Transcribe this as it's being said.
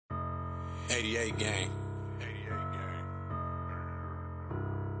88 gang.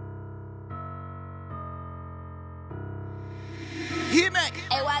 Hit me.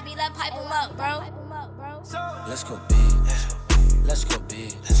 AYB, let pipe him up, bro. Let's go big. Let's go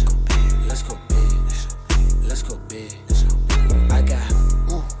big. Let's go big. Let's go big. Let's go big. I got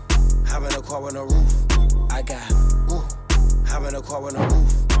hop in a car with no roof. I got hop in a car with no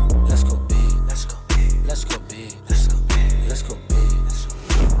roof. Let's go big. Let's go big. Let's go big. Let's go big. Let's go big.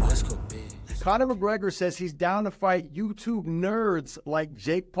 Let's go big. Conor McGregor says he's down to fight YouTube nerds like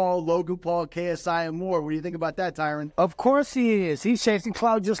Jake Paul, Logan Paul, KSI, and more. What do you think about that, Tyron? Of course he is. He's chasing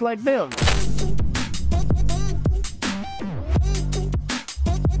clout just like them.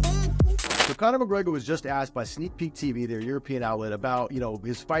 So Conor McGregor was just asked by SneekPeakTV, their European outlet, about,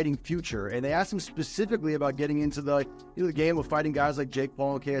 his fighting future. And they asked him specifically about getting into the game of fighting guys like Jake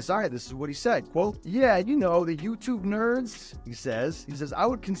Paul and KSI. This is what he said, quote, "Yeah, the YouTube nerds," he says, "I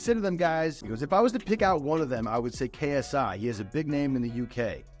would consider them guys." He goes, "If I was to pick out one of them, I would say KSI. He has a big name in the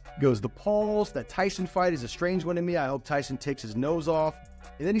UK. He goes, "The Pauls, that Tyson fight is a strange one to me. I hope Tyson takes his nose off."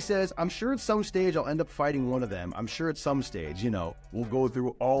 And then he says, "I'm sure at some stage I'll end up fighting one of them. I'm sure at some stage, we'll go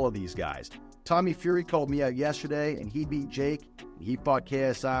through all of these guys." Tommy Fury called me out yesterday, and he beat Jake, and he fought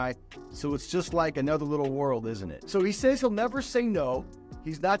KSI. So it's just like another little world, isn't it? So he says he'll never say no.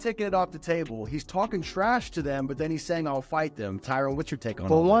 He's not taking it off the table. He's talking trash to them, but then he's saying, "I'll fight them." Tyron, what's your take on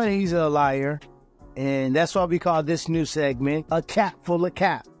For all one, this? he's a liar. And that's why we call this new segment A Cap Full of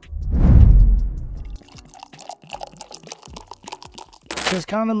Cap. Because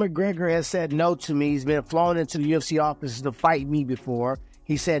Conor McGregor has said no to me. He's been flown into the UFC offices to fight me before.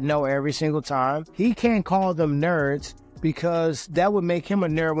 He said no every single time. He can't call them nerds because that would make him a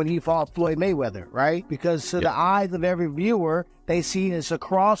nerd when he fought Floyd Mayweather, right? Because to the eyes of every viewer, they see it's a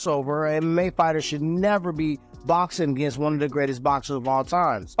crossover. An MMA fighter should never be boxing against one of the greatest boxers of all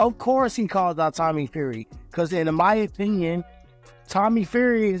times. Of course he called out Tommy Fury because in my opinion, Tommy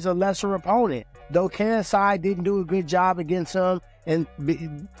Fury is a lesser opponent. Though KSI didn't do a good job against him and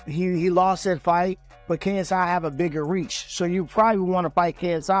he lost that fight, but KSI have a bigger reach. So you probably want to fight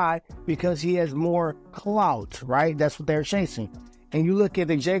KSI because he has more clout, right? That's what they're chasing. And you look at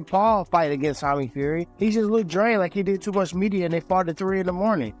the Jake Paul fight against Tommy Fury, he just looked drained like he did too much media and they fought at 3 in the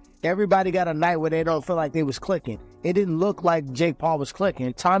morning. Everybody got a night where they don't feel like they was clicking. It didn't look like Jake Paul was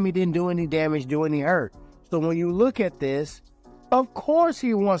clicking. Tommy didn't do any damage, do any hurt. So when you look at this, of course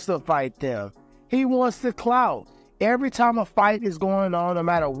he wants to fight them. He wants the clout. Every time a fight is going on, no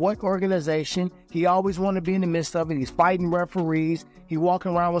matter what organization, he always wants to be in the midst of it. He's fighting referees. He's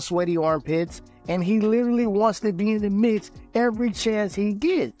walking around with sweaty armpits. And he literally wants to be in the mix every chance he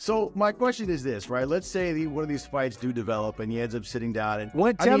gets. So my question is this, right? Let's say one of these fights do develop and he ends up sitting down.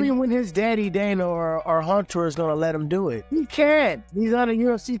 And Tell me when his daddy, Dana, or Hunter is going to let him do it. He can't. He's on a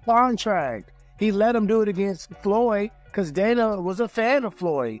UFC contract. He let him do it against Floyd because Dana was a fan of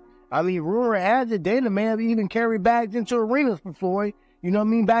Floyd. I mean, rumor has it Dana may have even carried bags into arenas for Floyd,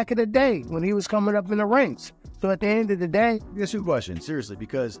 back in the day when he was coming up in the ranks. So at the end of the day... That's a good question, seriously,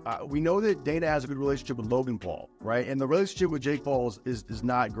 because we know that Dana has a good relationship with Logan Paul, right? And the relationship with Jake Paul is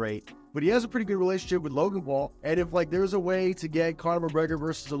not great, but he has a pretty good relationship with Logan Paul. And if, there's a way to get Conor McGregor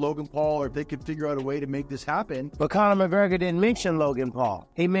versus a Logan Paul, or if they could figure out a way to make this happen... But Conor McGregor didn't mention Logan Paul.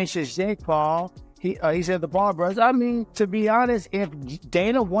 He mentions Jake Paul. He said the Paul brothers. I mean, to be honest, if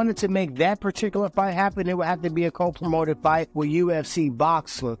Dana wanted to make that particular fight happen, it would have to be a co-promoted fight with UFC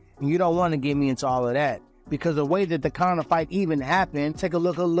boxing. And you don't want to get me into all of that. Because the way that the Conor fight even happened, take a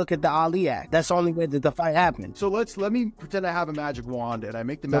look at the Ali Act. That's the only way that the fight happened. So let me pretend I have a magic wand and I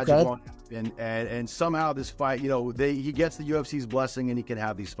make the magic wand happen, and somehow this fight, he gets the UFC's blessing and he can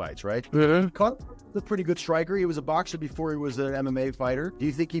have these fights, right? Mm-hmm. Conor was a pretty good striker. He was a boxer before he was an MMA fighter. Do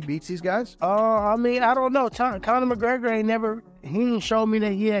you think he beats these guys? I mean, I don't know. Conor McGregor he ain't shown me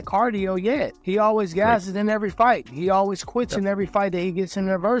that he had cardio yet. He always gasses in every fight. He always quits in every fight that he gets in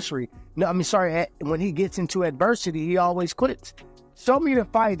adversity. No, I mean, sorry, when he gets into adversity, he always quits. Show me the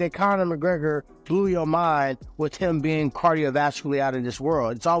fight that Conor McGregor blew your mind with him being cardiovascularly out of this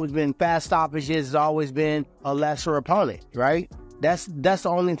world. It's always been fast stoppages. It's always been a lesser opponent, right? That's the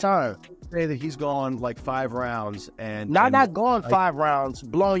only time. Say that he's gone 5 rounds and not gone 5 rounds,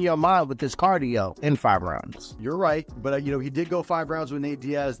 blowing your mind with his cardio in 5 rounds. You're right, but he did go 5 rounds with Nate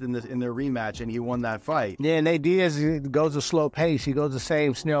Diaz in their rematch, and he won that fight. Yeah, Nate Diaz goes a slow pace. He goes the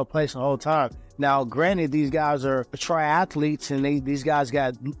same snail pace the whole time. Now, granted, these guys are triathletes, and these guys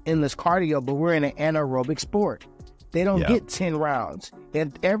got endless cardio, but we're in an anaerobic sport. They don't get 10 rounds. If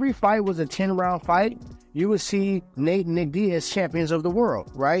every fight was a 10-round fight, you would see Nate and Nick Diaz champions of the world,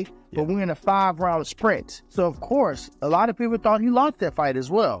 right? But we're in a 5-round sprint. So, of course, a lot of people thought he lost that fight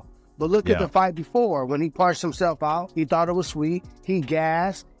as well. But look at the fight before. When he punched himself out, he thought it was sweet. He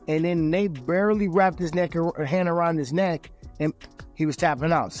gassed, and then they barely wrapped his hand around his neck, and he was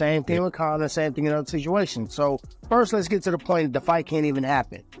tapping out. Same thing with Conor, same thing in other situations. So first, let's get to the point that the fight can't even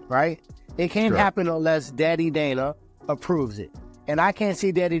happen, right? It can't happen unless Daddy Dana approves it. And I can't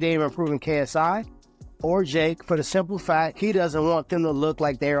see Daddy Dana approving KSI or Jake for the simple fact he doesn't want them to look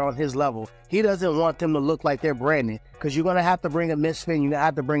like they're on his level. He doesn't want them to look like they're branded, because you're going to have to bring a misfit, you're going to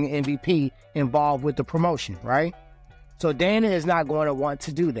have to bring an MVP involved with the promotion, right? So Dana is not going to want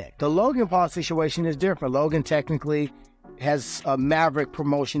to do that. The Logan Paul situation is different. Logan technically has a Maverick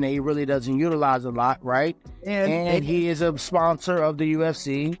promotion that he really doesn't utilize a lot, right? And he is a sponsor of the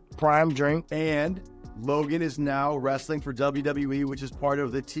UFC, Prime Drink. And Logan is now wrestling for WWE, which is part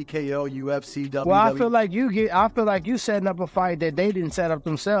of the TKO UFC WWE. Well, I feel like you setting up a fight that they didn't set up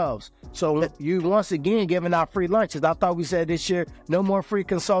themselves. So you once again giving out free lunches. I thought we said this year, no more free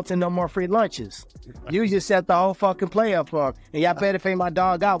consulting, no more free lunches. You just set the whole fucking play up for him. And y'all better pay my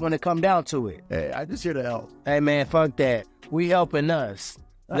dog out when it come down to it. Hey, I'm just here to help. Hey man, fuck that. We helping us.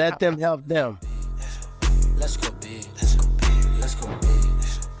 Let them help them. Let's go big. Let's go big. Let's go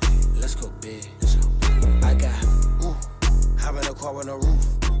big. Let's go big. I got, hop in a car with no roof.